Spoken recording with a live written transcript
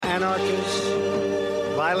anarchists,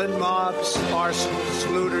 violent mobs,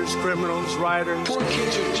 arsonists, looters, criminals, rioters. Poor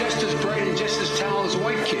kids are just as bright and just as talented as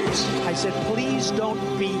white kids. I said, please don't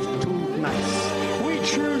be too nice. We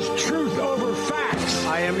choose truth over facts.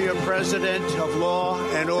 I am your president of law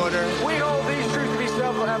and order. We hold these truths to be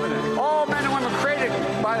self-evident. All men and women created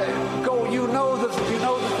by you know the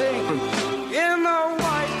thing. In a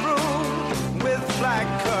white room with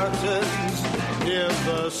black curtains near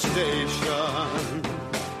the station.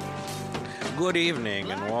 Good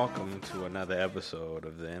evening and welcome to another episode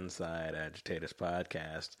of the Inside Agitators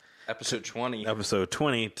podcast. Episode 20. Episode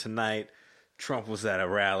 20. Tonight, Trump was at a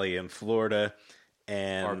rally in Florida,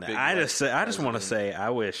 and I just want to say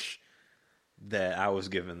I wish that I was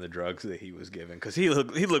given the drugs that he was given, because he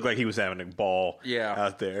looked like he was having a ball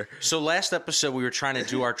out there. So last episode we were trying to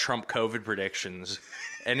do our Trump COVID predictions,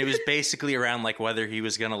 and it was basically around like whether he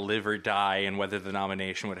was going to live or die and whether the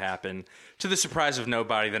nomination would happen. To the surprise of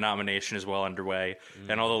nobody, the nomination is well underway,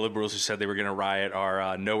 and all the liberals who said they were going to riot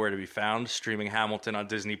are nowhere to be found, streaming Hamilton on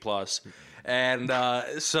Disney+. And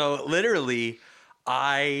so literally,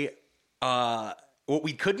 what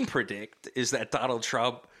we couldn't predict is that Donald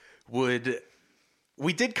Trump would...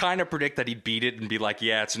 We did kind of predict that he'd beat it and be like,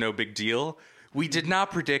 yeah, it's no big deal. We did not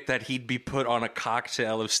predict that he'd be put on a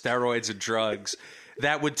cocktail of steroids and drugs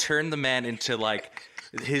that would turn the man into like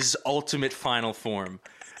his ultimate final form.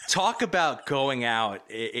 Talk about going out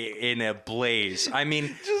in a blaze. I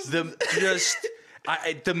mean,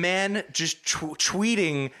 the man just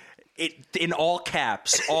tweeting it in all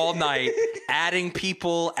caps all night, adding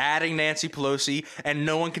people, adding Nancy Pelosi, and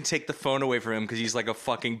no one can take the phone away from him because he's like a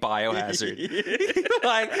fucking biohazard.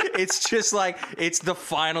 Like, it's just like, it's the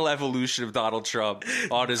final evolution of Donald Trump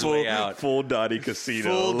on his way out. Full Donnie Casino.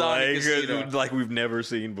 Full Donnie Casino. Like we've never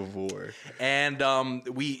seen before. And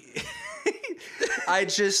I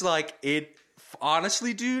just like it.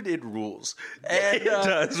 Honestly, dude, it rules. And, it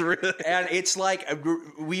does, really. And it's like,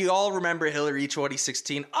 we all remember Hillary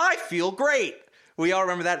 2016. I feel great. We all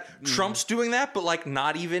remember that. Trump's doing that, but like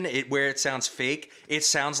not even where it sounds fake. It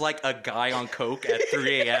sounds like a guy on coke at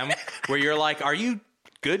 3 a.m. where you're like, are you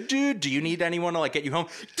good, dude? Do you need anyone to like get you home?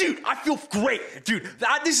 Dude, I feel great. Dude,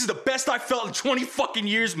 this is the best I felt in 20 fucking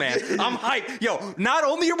years, man. I'm hyped. Yo, not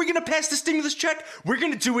only are we going to pass the stimulus check, we're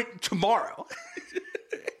going to do it tomorrow.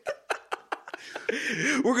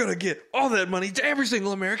 We're going to get all that money to every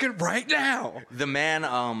single American right now. The man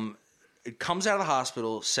comes out of the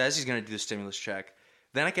hospital, says he's going to do the stimulus check.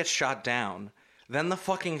 Then it gets shot down. Then the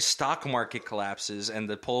fucking stock market collapses and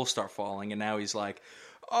the polls start falling. And now he's like,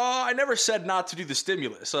 oh, I never said not to do the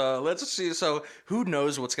stimulus. Let's see. So who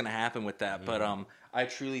knows what's going to happen with that. But I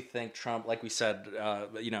truly think Trump, like we said,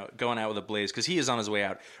 going out with a blaze, because he is on his way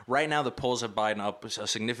out. Right now, the polls have Biden up a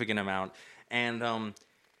significant amount. And,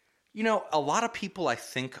 a lot of people, I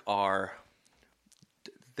think,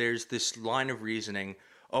 there's this line of reasoning,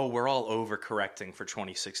 oh, we're all overcorrecting for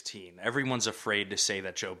 2016. Everyone's afraid to say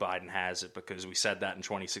that Joe Biden has it because we said that in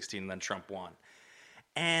 2016 and then Trump won.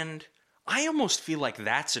 And I almost feel like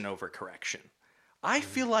that's an overcorrection. I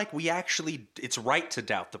feel like it's right to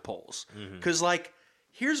doubt the polls. Because,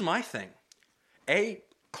 here's my thing. A,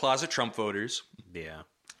 closet Trump voters. Yeah.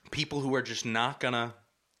 People who are just not going to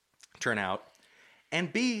turn out.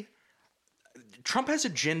 And B, Trump has a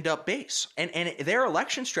ginned up base. And their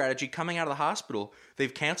election strategy coming out of the hospital,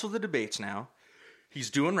 they've canceled the debates now. He's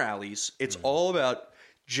doing rallies. It's all about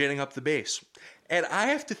ginning up the base. And I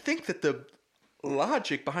have to think that the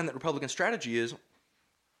logic behind that Republican strategy is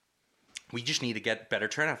we just need to get better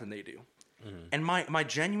turnout than they do. And my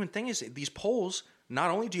genuine thing is these polls, not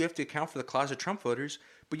only do you have to account for the closet Trump voters,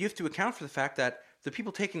 but you have to account for the fact that the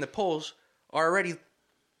people taking the polls are already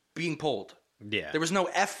being polled. Yeah. There was no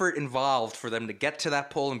effort involved for them to get to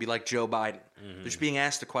that poll and be like Joe Biden. They're just being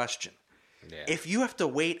asked a question. Yeah. If you have to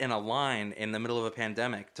wait in a line in the middle of a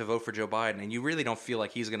pandemic to vote for Joe Biden and you really don't feel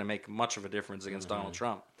like he's going to make much of a difference against Donald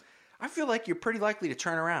Trump, I feel like you're pretty likely to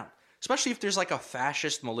turn around. Especially if there's like a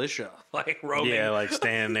fascist militia like roaming. Yeah, like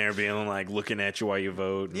standing there being like looking at you while you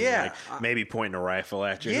vote. And yeah. Like, maybe pointing a rifle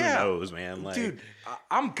at you. Yeah. Who knows, man? Like, dude,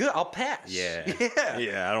 I'm good. I'll pass. Yeah. Yeah.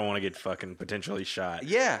 Yeah, I don't want to get fucking potentially shot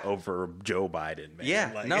over Joe Biden, man.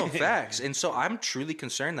 Yeah, like, no, facts. And so I'm truly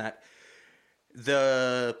concerned that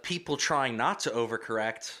the people trying not to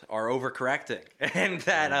overcorrect are overcorrecting. And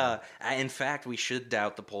that, in fact, we should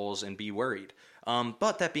doubt the polls and be worried.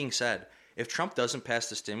 But that being said, if Trump doesn't pass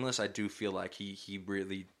the stimulus, I do feel like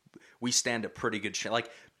we stand a pretty good chance. Like,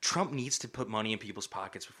 Trump needs to put money in people's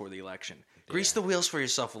pockets before the election. Grease the wheels for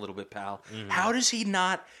yourself a little bit, pal. How does he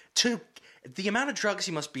not, the amount of drugs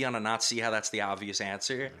he must be on to not see how that's the obvious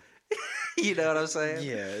answer? You know what I'm saying?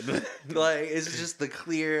 Yeah. Like, it's just the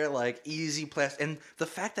clear, like, easy plastic. And the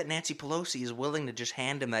fact that Nancy Pelosi is willing to just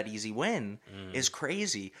hand him that easy win is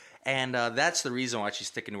crazy. And that's the reason why she's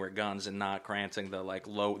sticking to her guns and not granting the, like,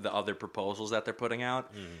 the other proposals that they're putting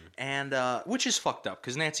out. And, which is fucked up,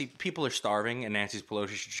 because people are starving, and Nancy Pelosi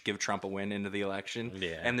should just give Trump a win into the election.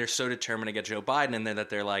 Yeah. And they're so determined to get Joe Biden in there that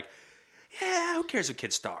they're like, yeah, who cares if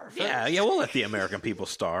kids starve? Yeah, we'll let the American people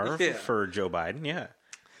starve Yeah. for Joe Biden, yeah.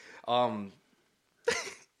 I'm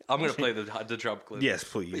gonna play the Trump clip. Yes,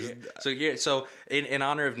 please. So in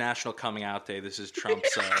honor of National Coming Out Day, this is Trump's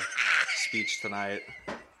speech tonight.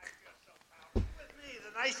 With me,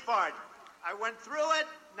 the nice part. I went through it.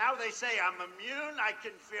 Now they say I'm immune. I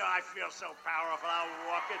feel so powerful. I'll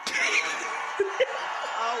walk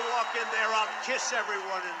in there. I'll kiss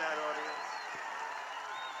everyone in that audience.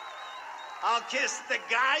 I'll kiss the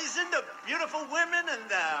guys and the beautiful women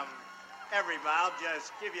and everybody. I'll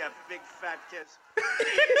just give you a big fat kiss.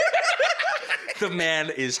 The man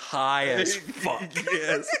is high as fuck.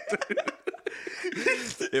 Yes.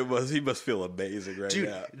 He must feel amazing right Dude,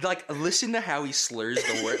 now. like, listen to how he slurs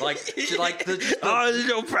the word. Like the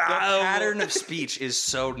No problem. pattern of speech is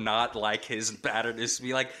so not like his pattern of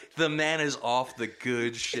speech. Like, the man is off the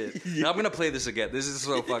good shit. Now, I'm gonna play this again. This is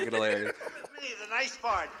so fucking hilarious. With me, the nice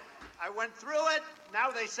part. I went through it. Now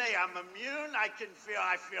they say I'm immune. I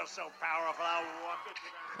feel so powerful. I'll walk into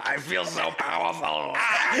them. I feel so powerful.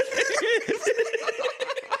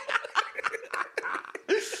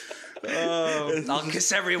 I'll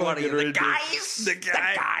kiss everyone of you. The guys. The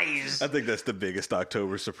guys. I think that's the biggest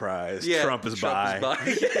October surprise. Yeah, Trump is by.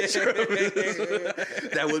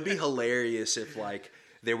 That would be hilarious if, like,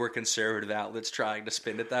 there were conservative outlets trying to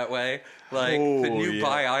spin it that way. Like, the new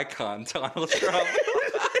bi icon, Donald Trump.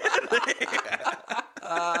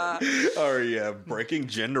 Breaking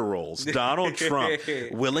gender roles. Donald Trump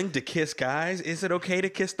willing to kiss guys. Is it okay to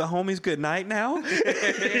kiss the homies goodnight now?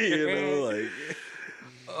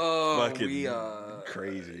 Fucking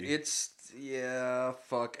crazy.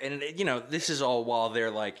 Fuck. And, this is all while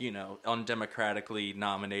they're, like, undemocratically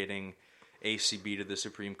nominating ACB to the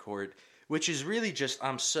Supreme Court, which is really just,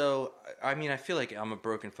 I feel like I'm a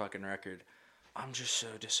broken fucking record. I'm just so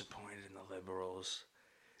disappointed in the liberals.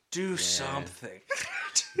 Do something.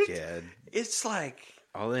 Yeah. It's like,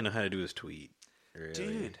 all they know how to do is tweet.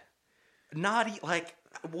 Really. dude,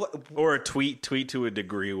 what? Or a tweet to a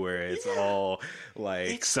degree where it's all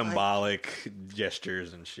like symbolic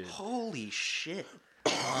gestures and shit. Holy shit.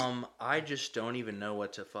 I just don't even know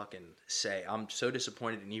what to fucking say. I'm so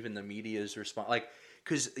disappointed in even the media's response. Like,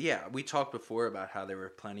 because, we talked before about how there were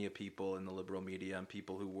plenty of people in the liberal media and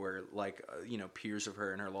people who were, like, peers of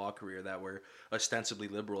her in her law career that were ostensibly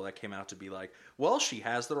liberal that came out to be like, well, she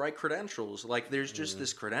has the right credentials. Like, there's just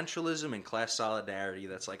this credentialism and class solidarity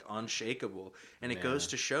that's, like, unshakable. And it goes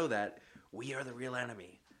to show that we are the real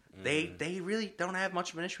enemy. They really don't have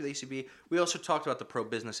much of an issue with ACB. We also talked about the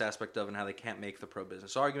pro-business aspect of it and how they can't make the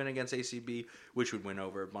pro-business argument against ACB, which would win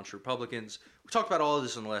over a bunch of Republicans. We talked about all of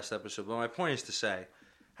this in the last episode, but my point is to say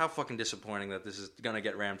how fucking disappointing that this is going to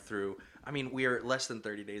get rammed through. I mean, we are less than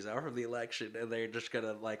 30 days out from the election, and they're just going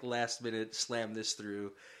to, like, last minute slam this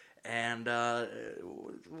through. And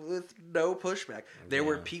with no pushback. There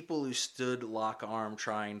were people who stood lock arm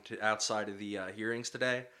trying to outside of the hearings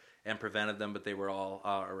today and prevented them, but they were all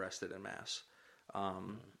arrested en masse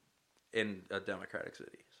in a Democratic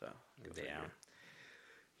city. So,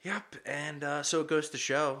 yep. And so it goes to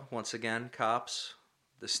show, once again, cops,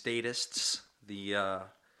 the statists, the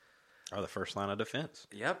first line of defense.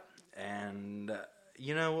 Yep. And,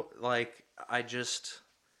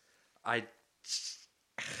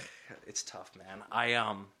 it's tough, man.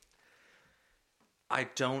 I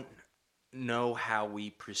don't know how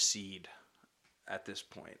we proceed at this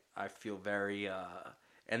point. I feel very,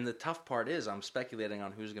 and the tough part is I'm speculating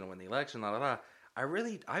on who's going to win the election, I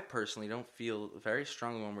personally don't feel very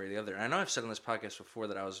strongly one way or the other. And I know I've said on this podcast before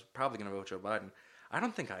that I was probably going to vote Joe Biden. I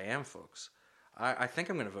don't think I am, folks. I think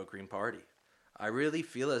I'm going to vote Green Party. I really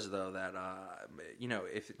feel as though that,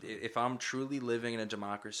 if I'm truly living in a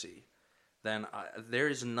democracy, then there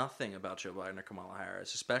is nothing about Joe Biden or Kamala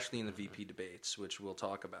Harris, especially in the VP debates, which we'll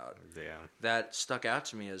talk about, that stuck out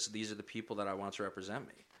to me as these are the people that I want to represent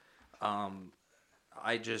me.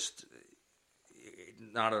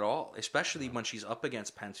 Not at all, especially when she's up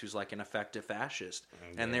against Pence, who's like an effective fascist.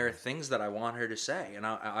 And there are things that I want her to say. And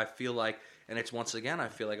I feel like, and it's once again, I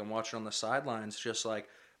feel like I'm watching on the sidelines, just like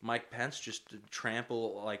Mike Pence just to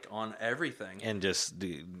trample like on everything and just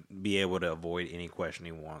be able to avoid any question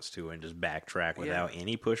he wants to, and just backtrack without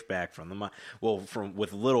any pushback from the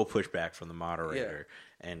with little pushback from the moderator,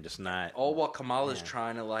 and just not all while Kamala's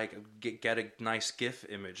trying to like get a nice GIF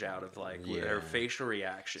image out of like her facial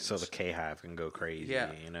reactions, so the K-Hive can go crazy.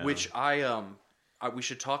 You know? Which we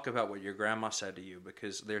should talk about what your grandma said to you,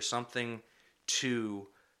 because there's something to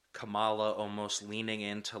Kamala almost leaning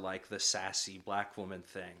into like the sassy black woman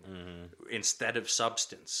thing instead of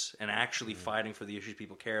substance, and actually fighting for the issues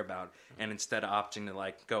people care about, and instead of opting to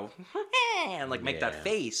like go and like make that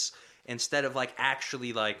face, instead of like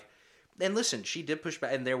actually like, and listen, she did push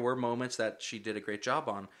back, and there were moments that she did a great job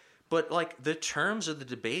on, but like the terms of the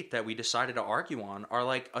debate that we decided to argue on are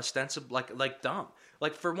like ostensible, like dumb.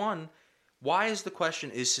 Like, for one, why is the question,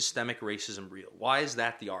 is systemic racism real? Why is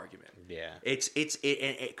that the argument? Yeah. It's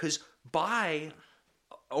because by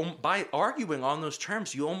arguing on those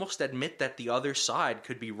terms, you almost admit that the other side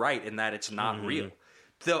could be right and that it's not real.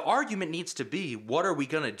 The argument needs to be, what are we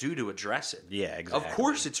going to do to address it? Yeah, exactly. Of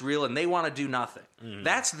course it's real, and they want to do nothing.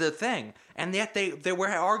 That's the thing. And yet they were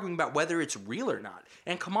arguing about whether it's real or not.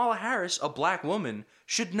 And Kamala Harris, a black woman,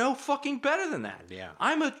 should know fucking better than that. Yeah.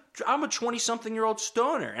 I'm a 20-something-year-old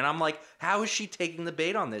stoner, and I'm like, how is she taking the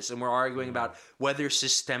bait on this? And we're arguing about whether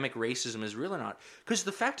systemic racism is real or not. Because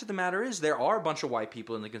the fact of the matter is, there are a bunch of white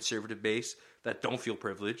people in the conservative base that don't feel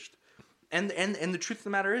privileged. And the truth of the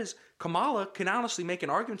matter is, Kamala can honestly make an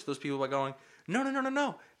argument to those people by going,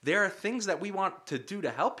 no. There are things that we want to do to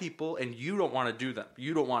help people, and you don't want to do them.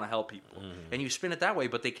 You don't want to help people, and you spin it that way,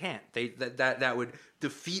 but they can't. That would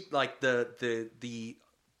defeat like the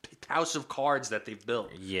house of cards that they've built.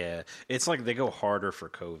 Yeah, it's like they go harder for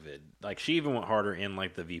COVID. Like, she even went harder in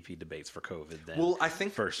like the VP debates for COVID than I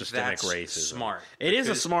think for systemic that's racism. Smart. It is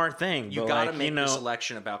a smart thing. You got to make this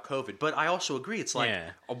election about COVID. But I also agree. It's like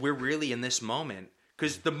we're really in this moment.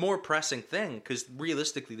 Because the more pressing thing, because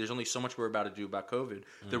realistically, there's only so much we're about to do about COVID.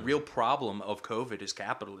 The real problem of COVID is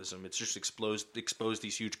capitalism. It's just exposed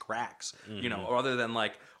these huge cracks, you know, other than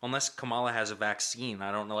like, unless Kamala has a vaccine,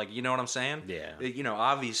 I don't know, like, you know what I'm saying? Yeah. You know,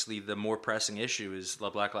 obviously, the more pressing issue is the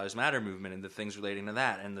Black Lives Matter movement and the things relating to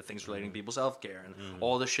that, and the things relating to people's healthcare, and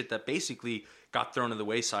all the shit that basically got thrown to the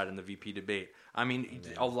wayside in the VP debate. I mean,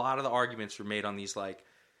 a lot of the arguments were made on these, like,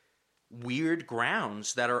 weird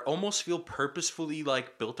grounds that are almost feel purposefully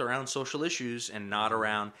like built around social issues and not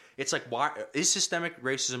around. It's like, why is systemic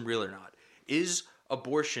racism real or not? Is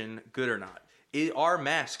abortion good or not? Are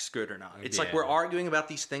masks good or not? It's like we're arguing about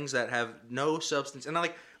these things that have no substance. And I'm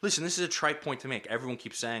like, listen, this is a trite point to make. Everyone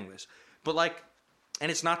keeps saying this, but like,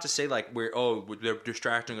 and it's not to say like they're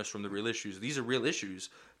distracting us from the real issues. These are real issues,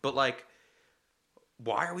 but like,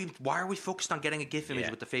 why are we focused on getting a GIF image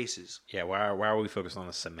with the faces? Yeah, why are we focused on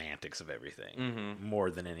the semantics of everything more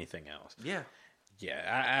than anything else? Yeah.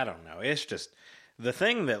 I don't know. It's just the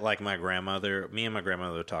thing that, like, me and my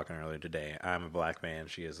grandmother were talking earlier today. I'm a black man.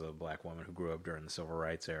 She is a black woman who grew up during the civil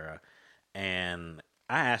rights era. And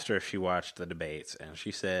I asked her if she watched the debates, and she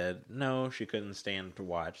said no, she couldn't stand to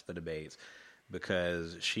watch the debates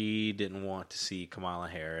because she didn't want to see Kamala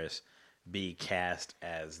Harris be cast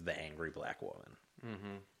as the angry black woman.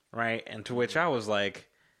 Right? And to which I was like,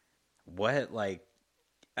 what? Like,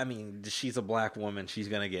 I mean, she's a black woman. She's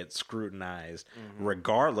going to get scrutinized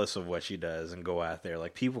regardless of what she does and go out there.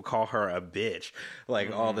 Like, people call her a bitch,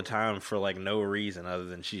 like, all the time for, like, no reason other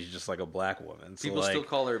than she's just, like, a black woman. So, people still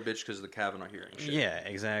call her a bitch because of the Kavanaugh hearing shit. Yeah,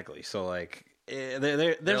 exactly. So, like,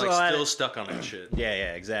 there's They're like a lot still stuck on that shit.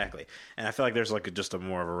 Yeah, exactly. And I feel like there's, like, just a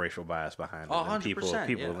more of a racial bias behind it. 100%,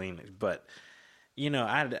 people lean. But, you know,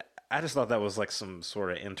 I just thought that was like some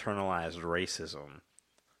sort of internalized racism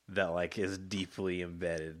that like is deeply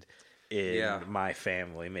embedded in my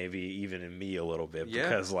family, maybe even in me a little bit,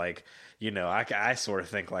 because like, you know, I sort of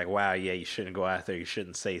think like, wow, you shouldn't go out there, you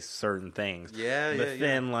shouldn't say certain things. But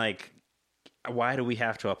then like, why do we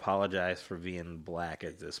have to apologize for being black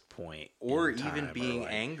at this point? Or even being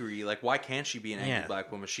angry? Like, why can't she be an angry black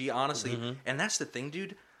woman? She honestly, and that's the thing,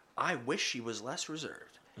 dude, I wish she was less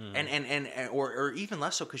reserved. Or even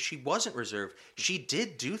less so, because she wasn't reserved. She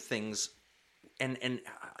did do things, and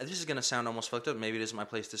this is going to sound almost fucked up. Maybe it isn't my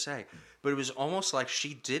place to say, but it was almost like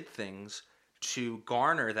she did things to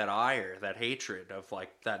garner that ire, that hatred of like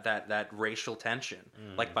that racial tension,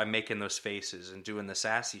 like by making those faces and doing the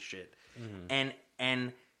sassy shit, and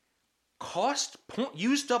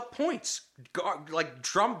used up points, like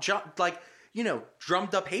drummed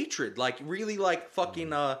up hatred, like really like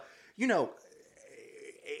fucking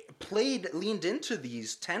leaned into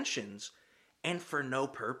these tensions, and for no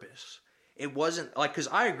purpose. It wasn't like, because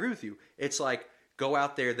I agree with you, it's like Go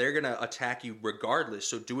out there. They're going to attack you regardless.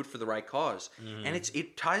 So do it for the right cause. And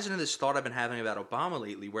it ties into this thought I've been having about Obama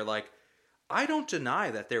lately where, like, I don't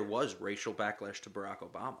deny that there was racial backlash to Barack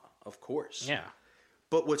Obama. Of course. Yeah.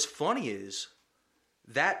 But what's funny is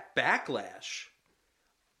that backlash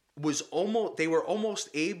was they were almost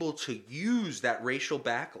able to use that racial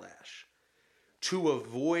backlash to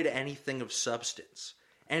avoid anything of substance.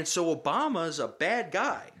 And so Obama's a bad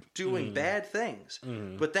guy doing bad things.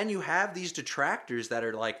 But then you have these detractors that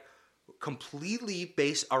are like completely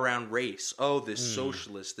based around race. Oh, this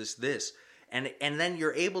socialist, this. And then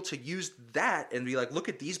you're able to use that and be like, look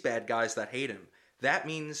at these bad guys that hate him. That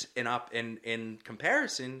means in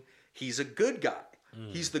comparison, he's a good guy.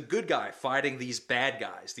 He's the good guy fighting these bad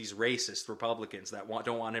guys, these racist Republicans that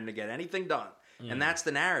don't want him to get anything done. And that's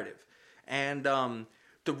the narrative. And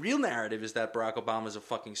the real narrative is that Barack Obama's a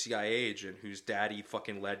fucking CIA agent whose daddy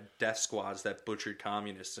fucking led death squads that butchered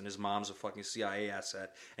communists, and his mom's a fucking CIA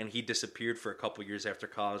asset, and he disappeared for a couple years after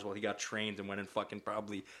college while he got trained and went and fucking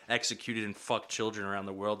probably executed and fucked children around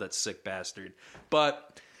the world, that sick bastard.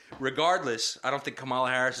 But regardless, I don't think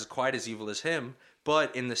Kamala Harris is quite as evil as him,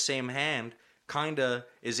 but in the same hand, kinda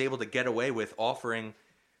is able to get away with offering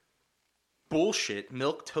bullshit,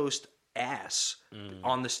 milquetoast ass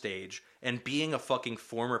on the stage and being a fucking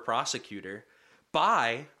former prosecutor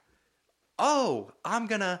by, I'm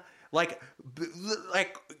gonna like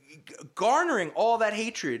garnering all that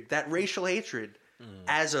hatred, that racial hatred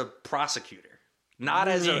as a prosecutor. Not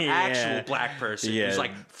as an actual black person who's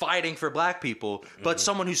like fighting for black people, but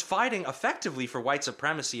someone who's fighting effectively for white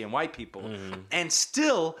supremacy and white people, and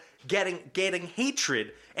still getting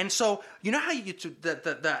hatred. And so you know how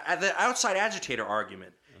the outside agitator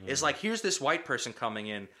argument is like, here's this white person coming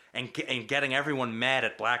in and getting everyone mad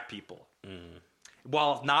at black people,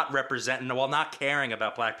 while not caring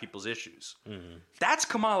about black people's issues. That's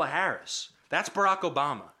Kamala Harris. That's Barack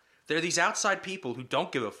Obama. They're these outside people who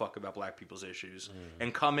don't give a fuck about black people's issues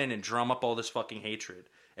and come in and drum up all this fucking hatred.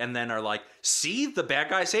 And then are like, see, the bad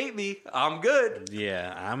guys hate me. I'm good.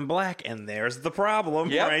 Yeah, I'm black, and there's the problem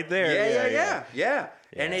right there. Yeah.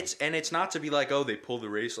 And it's not to be like, oh, they pull the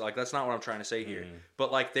race. Like, that's not what I'm trying to say here.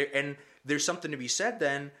 But like, there's something to be said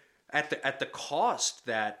then at the cost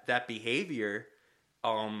that behavior,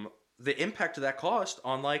 the impact of that cost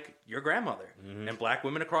on like your grandmother and black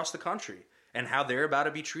women across the country. And how they're about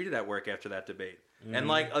to be treated at work after that debate. And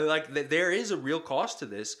like there is a real cost to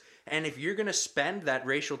this. And if you're going to spend that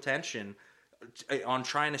racial tension on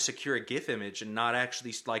trying to secure a GIF image and not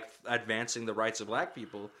actually like advancing the rights of black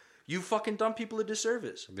people, you fucking done people a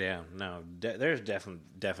disservice. Yeah, no, there's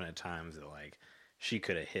definite times that like she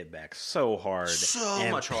could have hit back so hard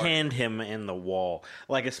and much harder. Pinned him in the wall.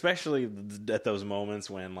 Like especially at those moments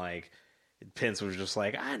when like Pence was just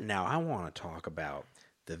like, I want to talk about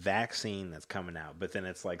the vaccine that's coming out, but then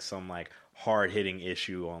it's like some like hard-hitting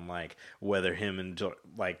issue on like whether him and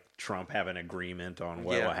like Trump have an agreement on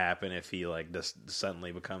what will happen if he like just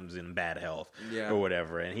suddenly becomes in bad health or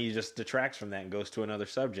whatever, and he just detracts from that and goes to another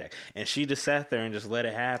subject, and she just sat there and just let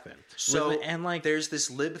it happen. So and like there's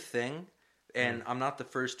this lib thing, and I'm not the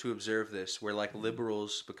first to observe this, where like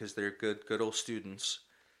liberals, because they're good old students,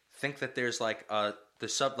 think that there's like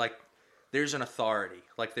there's an authority,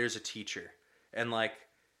 like there's a teacher, and like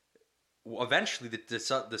eventually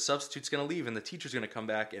the substitute's going to leave and the teacher's going to come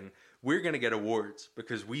back and we're going to get awards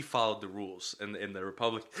because we followed the rules and the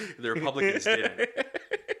Republicans didn't.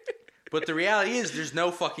 But the reality is there's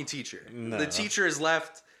no fucking teacher. No. The teacher has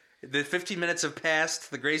left. The 15 minutes have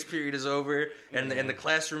passed. The grace period is over, and the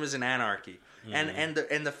classroom is in anarchy. And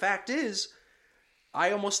the fact is,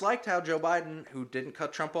 I almost liked how Joe Biden, who didn't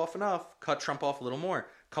cut Trump off enough, cut Trump off a little more.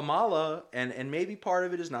 Kamala, and maybe part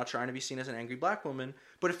of it is not trying to be seen as an angry black woman,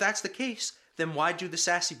 but if that's the case, then why do the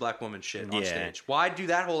sassy black woman shit on stage? Why do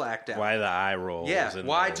that whole act out? Why the eye rolls? Yeah,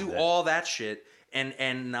 why do all that shit and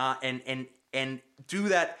do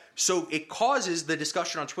that? So it causes the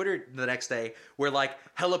discussion on Twitter the next day where like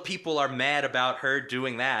hella people are mad about her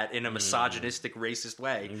doing that in a misogynistic, racist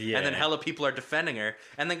way, and then hella people are defending her,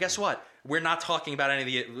 and then guess what? We're not talking about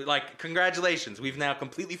any of the like. Congratulations, we've now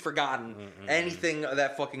completely forgotten anything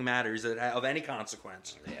that fucking matters of any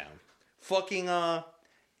consequence. Yeah, fucking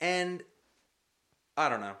and I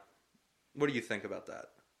don't know. What do you think about that?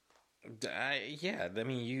 Yeah, I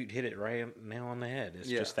mean, you hit it right nail on the head. It's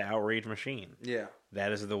just the outrage machine. Yeah,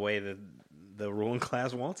 that is the way that the ruling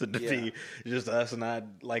class wants it to be. Just us not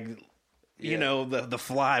like. You know, the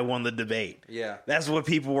fly won the debate. Yeah. That's what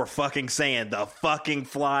people were fucking saying. The fucking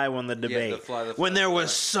fly won the debate. Yeah, the fly, when there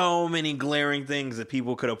was so many glaring things that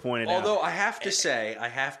people could have pointed out. Although I have to say,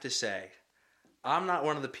 I'm not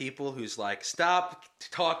one of the people who's like, stop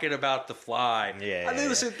talking about The Fly. Yeah.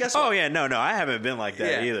 Listen, guess what? Oh yeah, no, I haven't been like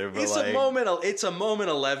that either. But it's like, a moment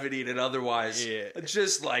of levity and otherwise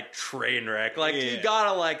just like train wreck. Like you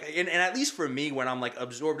gotta like, and at least for me, when I'm like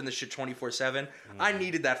absorbed in the shit 24/7, I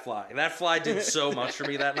needed that fly. That fly did so much for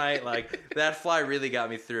me that night. Like that fly really got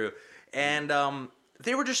me through. And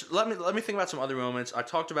they were just let me think about some other moments. I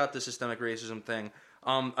talked about the systemic racism thing.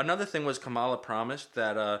 Another thing was Kamala promised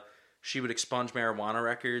that she would expunge marijuana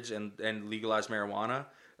records and legalize marijuana.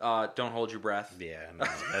 Don't hold your breath. Yeah, no,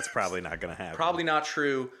 that's probably not going to happen. Probably not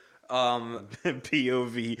true.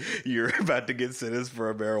 POV, you're about to get sentenced for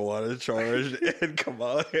a marijuana charge, and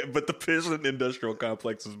Kamala, but the prison industrial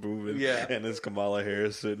complex is moving. Yeah, and it's Kamala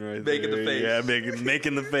Harris sitting right making there. The face. Yeah,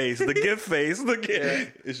 making the face, the gift face.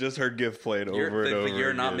 It's just her gift played over and over. But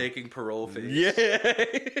you're again. not making parole face. Yeah.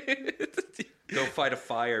 Go fight a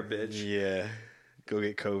fire, bitch. Yeah. Go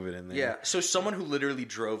get COVID in there. Yeah. So someone who literally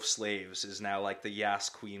drove slaves is now like the Yas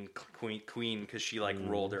queen because she like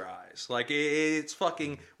rolled her eyes. Like it's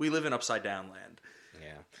fucking. We live in upside down land.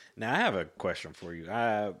 Yeah. Now I have a question for you.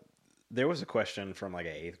 There was a question from like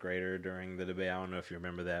an 8th grader during the debate. I don't know if you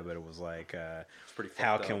remember that, but it was like, it's pretty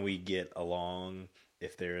how fucked can up. we get along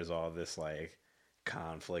if there is all this like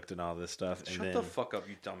conflict and all this stuff? Shut and the fuck up,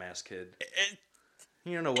 you dumbass kid.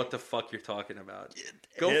 You don't know what the fuck you're talking about.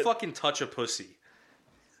 Go fucking touch a pussy.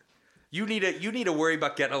 You need to worry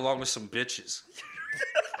about getting along with some bitches.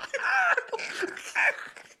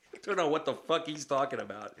 Don't know what the fuck he's talking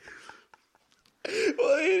about.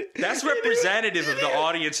 That's representative of the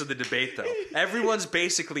audience of the debate, though. Everyone's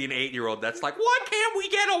basically an 8-year-old that's like, why can't we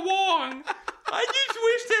get along? I just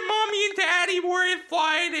wish that mommy and daddy weren't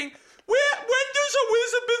fighting. When does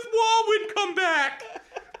Elizabeth Baldwin come back?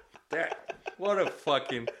 What a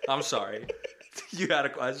fucking... I'm sorry. You had a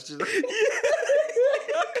question.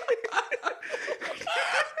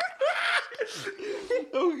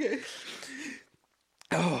 Okay.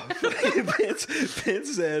 Oh,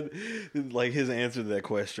 Pence said, like, his answer to that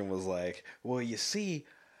question was like, well, you see,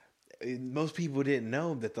 most people didn't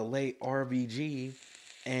know that the late RBG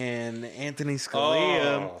and Anthony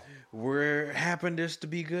Scalia happened just to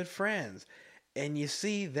be good friends. And you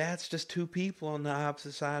see, that's just two people on the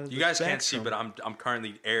opposite side of the spectrum. You guys can't see, but I'm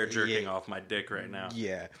currently air jerking off my dick right now.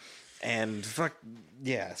 Yeah. And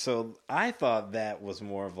so I thought that was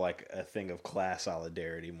more of like a thing of class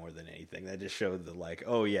solidarity more than anything. That just showed that like,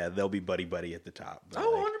 oh yeah, they'll be buddy at the top. But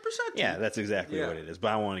 100%. Yeah, that's exactly what it is.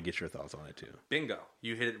 But I want to get your thoughts on it too. Bingo.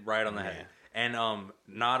 You hit it right on the head. And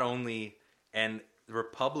not only, and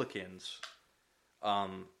Republicans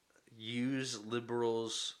use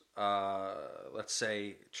liberals' let's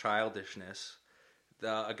say childishness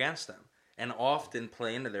against them. And often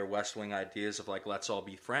play into their West Wing ideas of like, let's all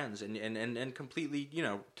be friends, and completely,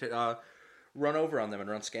 run over on them and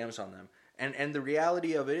run scams on them. And the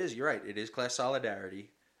reality of it is, you're right, it is class solidarity.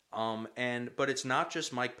 But it's not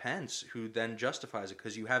just Mike Pence who then justifies it,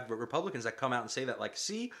 because you have Republicans that come out and say that, like,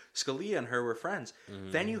 see, Scalia and her were friends. Mm-hmm.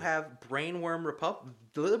 Then you have brainworm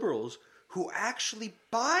liberals who actually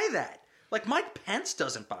buy that. Like, Mike Pence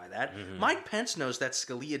doesn't buy that. Mm-hmm. Mike Pence knows that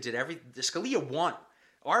Scalia did everything. Scalia won.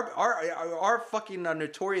 Our fucking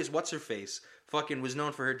notorious what's-her-face fucking was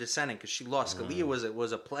known for her dissenting because she lost. Scalia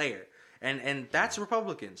was a player. And that's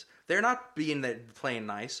Republicans. They're not playing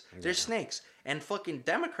nice. They're snakes. And fucking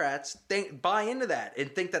Democrats buy into that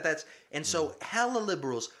and think that that's... And so hella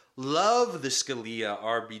liberals love the Scalia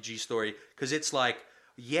RBG story because it's like,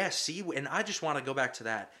 yeah, see... And I just want to go back to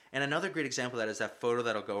that. And another great example of that is that photo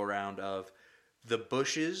that'll go around of the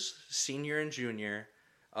Bushes, senior and junior,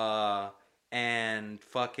 and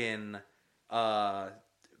fucking the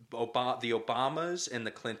Obamas and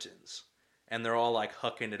the Clintons. And they're all like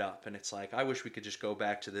hucking it up. And it's like, I wish we could just go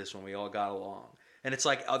back to this when we all got along. And it's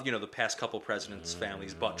like, the past couple presidents'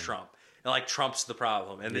 families but Trump. And like, Trump's the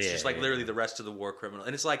problem. And it's just like literally the rest of the war criminal.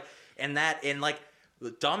 And it's like, and like,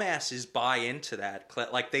 the dumbasses buy into that.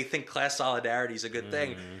 Like, they think class solidarity is a good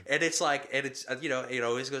thing. And it's like, it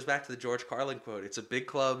always goes back to the George Carlin quote. It's a big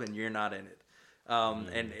club and you're not in it.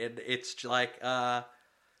 And it's like, I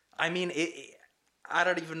mean, I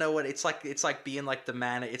don't even know what it's like. It's like being like the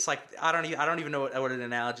man. It's like I don't even know what an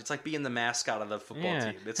analogy. It's like being the mascot of the football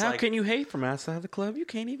team. It's how like, can you hate from outside the club? You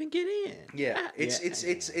can't even get in. Yeah, it's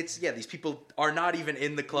these people are not even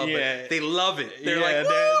in the club, but they love it. They're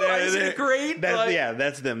isn't it great?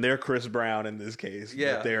 That's them. They're Chris Brown in this case.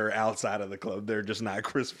 Yeah, but they're outside of the club. They're just not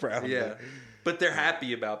Chris Brown. Yeah. But they're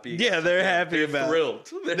happy about being. Yeah, they're happy about. Thrilled.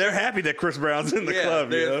 They're happy that Chris Brown's in the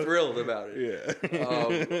club. They're thrilled about it.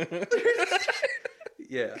 Yeah.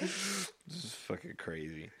 Yeah. This is fucking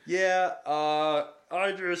crazy. Yeah.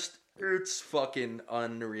 It's fucking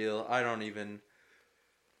unreal. I don't even...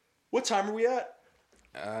 What time are we at?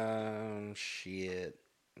 Shit.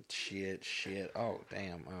 Oh,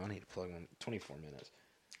 damn. I need to plug in 24 minutes.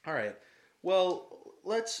 All right. Well,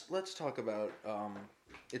 let's talk about...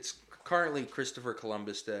 it's currently Christopher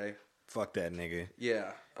Columbus Day. Fuck that nigga.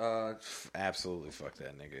 Yeah. Absolutely fuck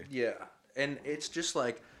that nigga. Yeah. And it's just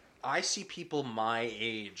like, I see people my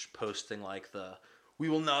age posting like we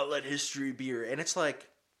will not let history be here. And it's like,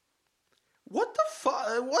 what the fuck?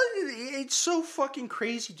 What? It's so fucking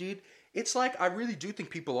crazy, dude. It's like, I really do think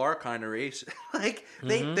people are kind of racist. Like,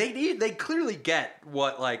 they clearly get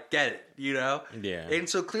it, you know? Yeah. And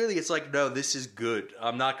so clearly it's like, no, this is good.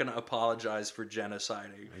 I'm not going to apologize for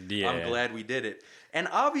genociding. Yeah. I'm glad we did it. And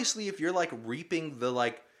obviously, if you're, like, reaping the,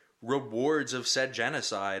 like, rewards of said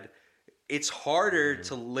genocide, it's harder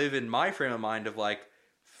to live in my frame of mind of, like,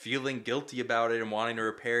 feeling guilty about it and wanting to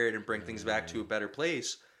repair it and bring things back to a better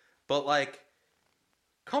place. But, like,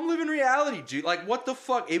 come live in reality, dude. Like, what the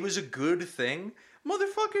fuck? It was a good thing?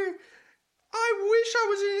 Motherfucker, I wish I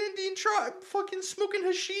was in Indian tribe fucking smoking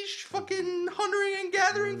hashish, fucking hunting and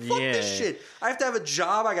gathering. Fuck this shit. I have to have a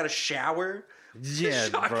job. I got to shower. Yeah,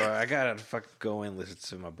 bro. I got to fucking go in, listen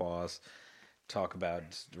to my boss talk about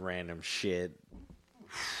random shit.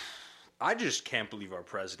 I just can't believe our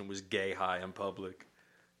president was gay high in public.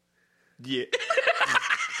 Yeah.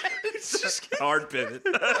 It's just hard pivot.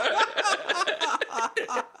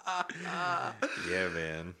 Yeah,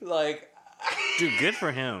 man. Like, dude, good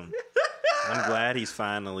for him. I'm glad he's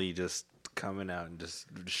finally just coming out and just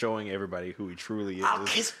showing everybody who he truly is. I'll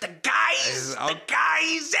kiss the guys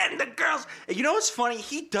and the girls. And you know what's funny?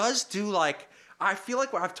 He does do, like, I feel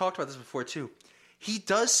like I've talked about this before too. He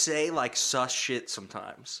does say, like, sus shit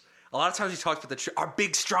sometimes. A lot of times he talks about our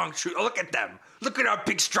big, strong truth. Oh, look at them. Look at our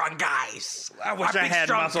big, strong guys. I wish I had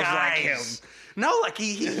muscles like him. No, like,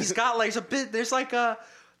 he's got, like, a bit, there's, like,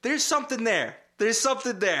 there's something there. There's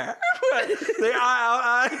something there.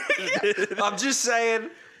 I'm just saying,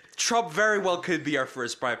 Trump very well could be our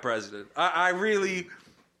first vice president.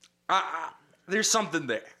 There's something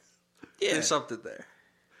there. Yeah. There's something there.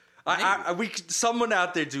 Someone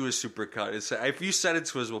out there do a supercut. If you send it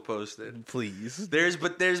to us, we'll post it. Please. There's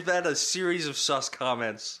been a series of sus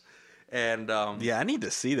comments, and yeah, I need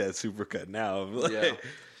to see that supercut now.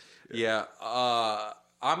 Yeah.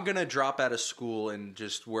 I'm gonna drop out of school and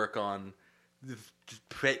just work on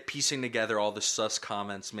piecing together all the sus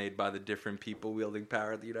comments made by the different people wielding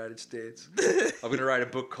power in the United States. I'm gonna write a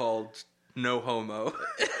book called No Homo.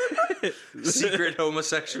 Secret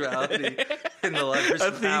homosexuality in the levers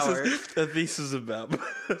of power. A thesis about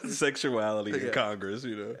sexuality in Congress,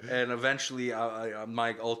 you know. And eventually,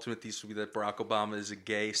 my ultimate thesis will be that Barack Obama is a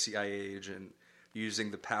gay CIA agent using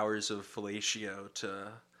the powers of fellatio to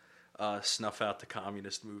snuff out the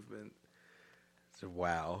communist movement.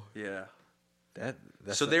 Wow. Yeah.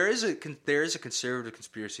 So there is a conservative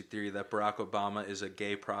conspiracy theory that Barack Obama is a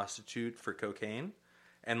gay prostitute for cocaine.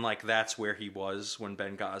 And, like, that's where he was when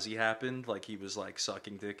Benghazi happened. Like, he was, like,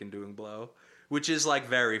 sucking dick and doing blow. Which is, like,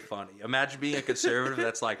 very funny. Imagine being a conservative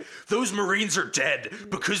that's like, those Marines are dead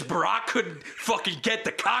because Barack couldn't fucking get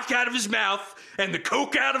the cock out of his mouth and the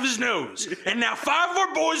coke out of his nose. And now 5 of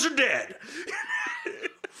our boys are dead.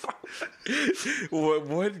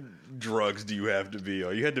 What drugs do you have to be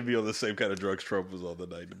on? You had to be on the same kind of drugs Trump was on the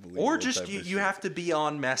night to believe. Or just you have to be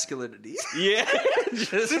on masculinity. Yeah.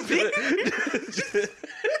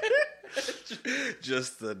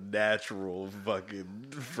 Just the natural fucking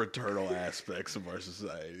fraternal aspects of our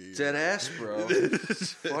society. Dead ass, bro.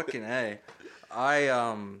 Fucking A.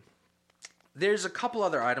 There's a couple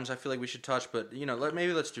other items I feel like we should touch, but, you know,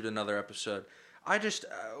 maybe let's do another episode. I just,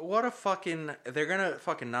 what a fucking, they're gonna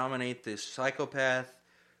fucking nominate this psychopath.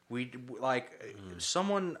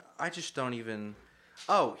 Someone, I just don't even,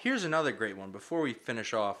 oh, here's another great one before we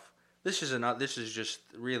finish off. This is just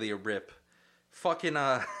really a rip. Fucking,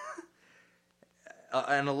 an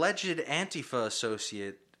alleged Antifa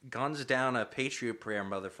associate guns down a Patriot Prayer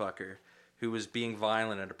motherfucker who was being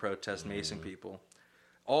violent at a protest macing people.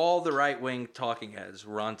 All the right-wing talking heads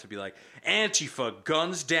were on to be like, Antifa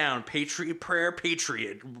guns down Patriot Prayer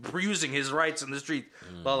Patriot, using his rights in the street.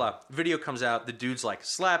 Blah, blah. Video comes out, the dude's like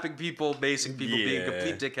slapping people, macing people, being a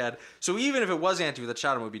complete dickhead. So even if it was Antifa that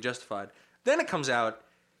shot him, it would be justified. Then it comes out,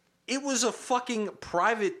 it was a fucking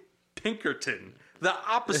private Pinkerton The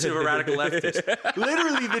opposite of a radical leftist.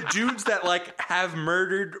 Literally the dudes that like have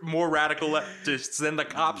murdered more radical leftists than the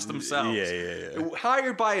cops themselves. Yeah.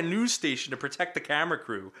 Hired by a news station to protect the camera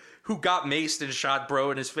crew who got maced and shot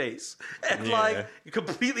bro in his face. And like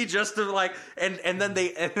completely just to like and then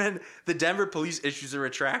the Denver police issues a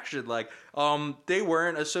retraction like they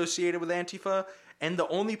weren't associated with Antifa. And the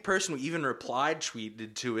only person who even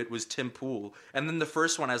tweeted to it was Tim Pool. And then the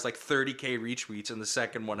first one has like 30K retweets and the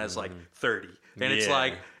second one has like 30. And it's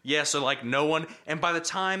like, so like no one. And by the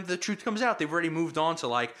time the truth comes out, they've already moved on to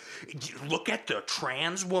like, look at the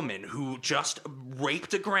trans woman who just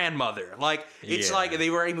raped a grandmother. Like, it's like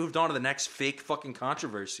they've already moved on to the next fake fucking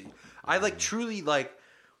controversy. I like truly like,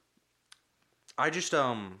 I just,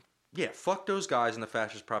 fuck those guys and the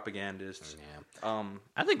fascist propagandists. Yeah.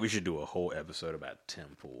 I think we should do a whole episode about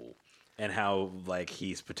Tim Pool and how like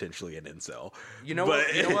he's potentially an incel. You know what?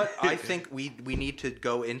 I think we need to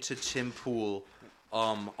go into Tim Pool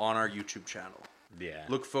on our YouTube channel. Yeah.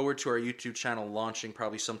 Look forward to our YouTube channel launching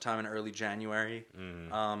probably sometime in early January.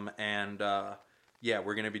 We're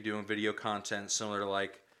going to be doing video content similar to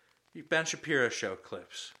like Ben Shapiro show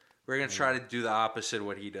clips. We're going to try to do the opposite of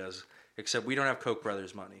what he does, except we don't have Koch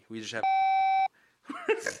brothers money. We just have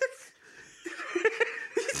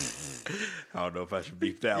I don't know if I should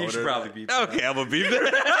beep that one. You should probably beep that. Okay, I'm going to beep that.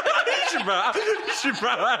 you should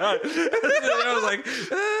probably. I was like,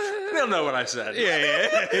 they'll know what I said.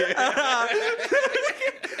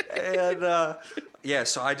 And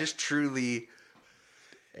so I just truly.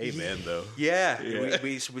 Amen, though. Yeah.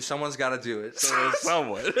 We someone's got to do it.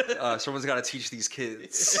 Someone. Someone's got to teach these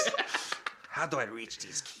kids. How do I reach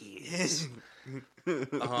these kids?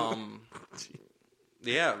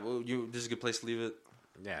 Yeah, well, this is a good place to leave it.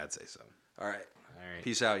 Yeah, I'd say so. All right.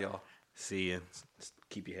 Peace out, y'all. See you.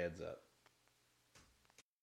 Keep your heads up.